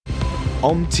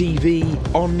on TV,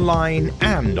 online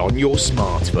and on your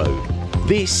smartphone.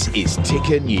 This is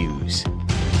Ticker News.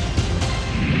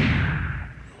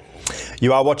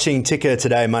 You are watching Ticker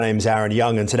today. My name's Aaron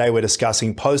Young, and today we're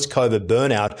discussing post-COVID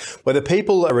burnout, whether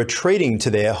people are retreating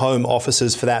to their home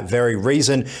offices for that very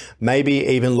reason, maybe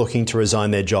even looking to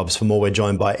resign their jobs. For more, we're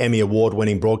joined by Emmy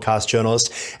Award-winning broadcast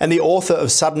journalist and the author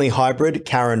of Suddenly Hybrid,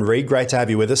 Karen Reid. Great to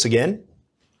have you with us again.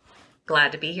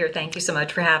 Glad to be here. Thank you so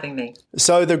much for having me.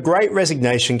 So the Great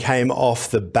Resignation came off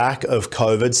the back of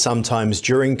COVID, sometimes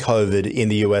during COVID in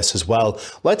the US as well.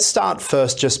 Let's start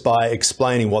first just by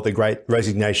explaining what the Great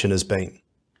Resignation has been.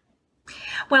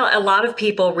 Well, a lot of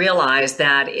people realize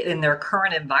that in their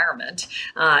current environment,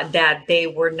 that they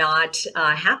were not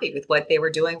happy with what they were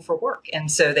doing for work. And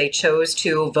so they chose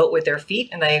to vote with their feet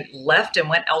and they left and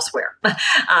went elsewhere.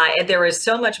 And there is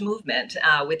so much movement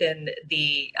within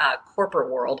the corporate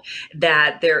world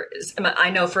that I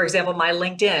know, for example, my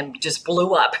LinkedIn just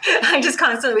blew up. I just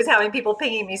constantly was having people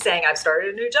pinging me saying, I've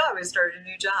started a new job.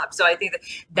 So I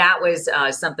think that was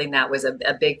something that was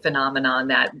a big phenomenon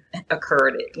that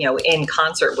occurred, in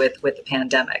concert with the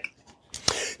pandemic.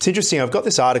 It's interesting. I've got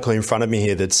this article in front of me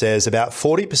here that says about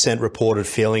 40% reported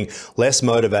feeling less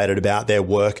motivated about their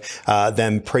work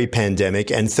than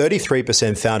pre-pandemic, and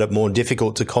 33% found it more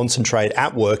difficult to concentrate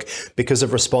at work because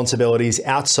of responsibilities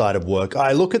outside of work.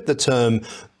 I look at the term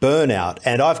burnout,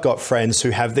 and I've got friends who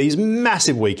have these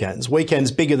massive weekends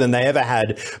bigger than they ever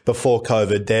had before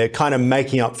COVID. They're kind of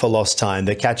making up for lost time.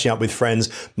 They're catching up with friends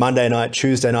Monday night,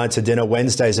 Tuesday night to dinner,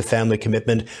 Wednesday's a family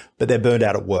commitment, but they're burned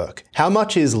out at work. How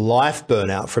much is life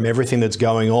burnout from everything that's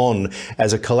going on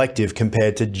as a collective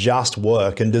compared to just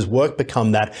work? And does work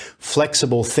become that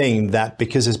flexible thing that,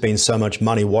 because there's been so much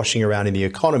money washing around in the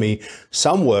economy,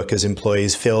 some workers,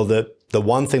 employees feel that the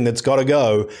one thing that's got to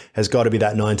go has got to be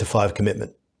that 9 to 5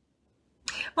 commitment?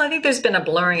 Well, I think there's been a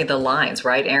blurring of the lines,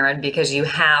 right, Aaron, because you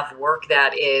have work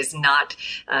that is not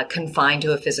confined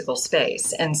to a physical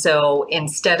space. And so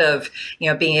instead of,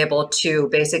 being able to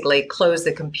basically close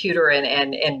the computer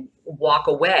and walk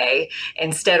away,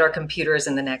 instead our computer is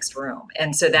in the next room.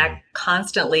 And so that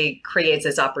constantly creates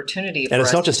this opportunity for us. And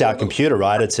it's not just our computer,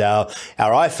 right? It's our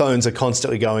iPhones are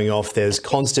constantly going off. There's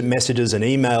constant messages and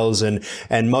emails,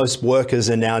 and most workers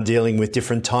are now dealing with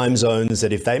different time zones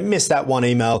that if they miss that one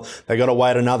email, they got to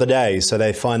wait another day. So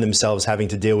they find themselves having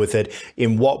to deal with it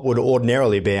in what would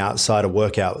ordinarily be outside of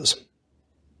work hours.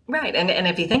 Right. And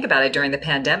if you think about it, during the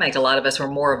pandemic, a lot of us were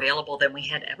more available than we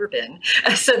had ever been.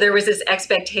 So there was this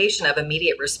expectation of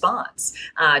immediate response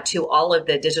to all of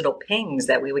the digital pings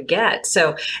that we would get.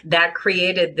 So that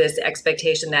created this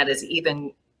expectation that is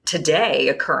even today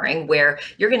occurring, where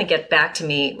you're going to get back to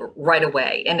me right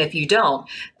away. And if you don't,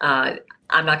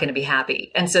 I'm not going to be happy.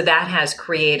 And so that has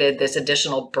created this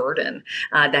additional burden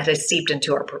that has seeped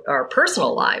into our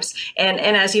personal lives. And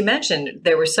as you mentioned,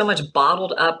 there was so much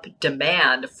bottled up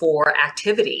demand for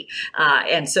activity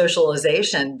and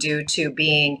socialization due to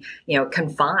being,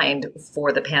 confined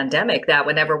for the pandemic, that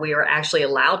whenever we were actually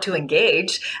allowed to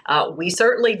engage, we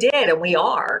certainly did, and we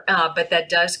are. But that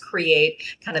does create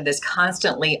kind of this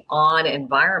constantly on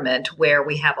environment where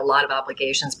we have a lot of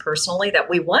obligations personally that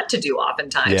we want to do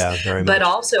oftentimes. Yeah, very much. But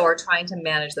also are trying to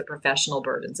manage the professional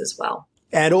burdens as well.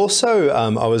 And also,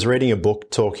 I was reading a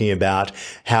book talking about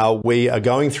how we are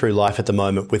going through life at the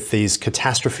moment with these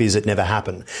catastrophes that never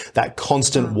happen, that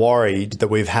constant worry that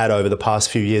we've had over the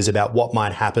past few years about what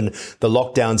might happen, the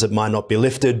lockdowns that might not be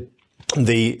lifted,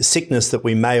 the sickness that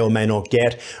we may or may not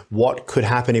get, what could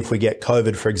happen if we get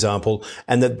COVID, for example,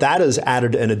 and that has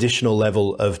added an additional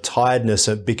level of tiredness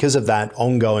because of that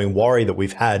ongoing worry that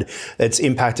we've had. It's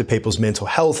impacted people's mental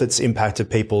health. It's impacted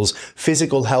people's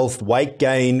physical health, weight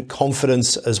gain,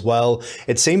 confidence as well.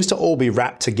 It seems to all be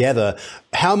wrapped together.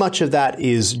 How much of that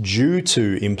is due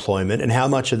to employment and how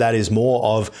much of that is more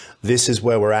of this is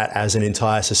where we're at as an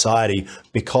entire society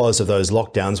because of those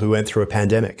lockdowns we went through a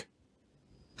pandemic?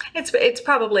 It's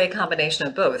probably a combination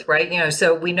of both, right?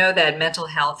 So we know that mental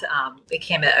health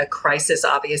became a crisis,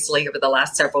 obviously, over the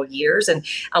last several years. And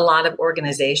a lot of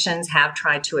organizations have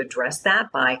tried to address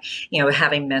that by,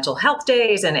 having mental health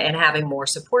days and having more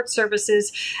support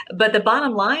services. But the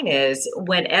bottom line is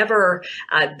whenever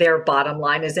their bottom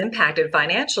line is impacted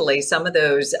financially, some of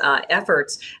those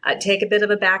efforts take a bit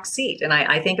of a back seat. And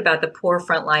I think about the poor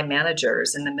frontline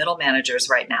managers and the middle managers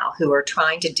right now who are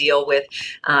trying to deal with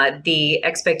the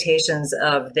expectations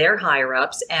of their higher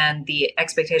ups and the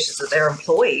expectations of their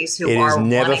employees who are. It is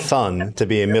never fun to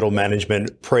be in middle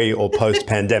management pre or post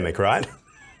pandemic, right?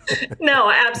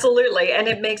 No, absolutely. And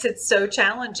it makes it so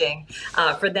challenging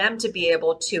for them to be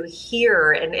able to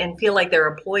hear and feel like their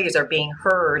employees are being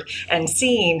heard and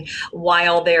seen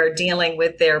while they're dealing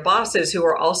with their bosses who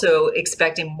are also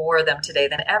expecting more of them today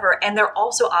than ever. And they're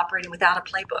also operating without a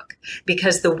playbook,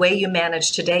 because the way you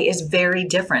manage today is very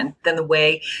different than the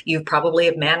way you probably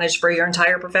have managed for your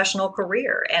entire professional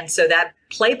career. And so that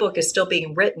playbook is still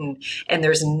being written, and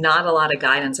there's not a lot of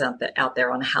guidance out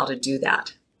there on how to do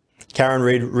that. Karen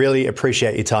Reid, really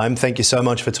appreciate your time. Thank you so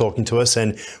much for talking to us,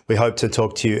 and we hope to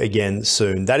talk to you again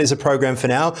soon. That is a program for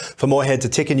now. For more, head to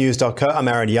tickernews.co. I'm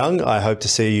Aaron Young. I hope to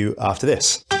see you after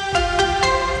this.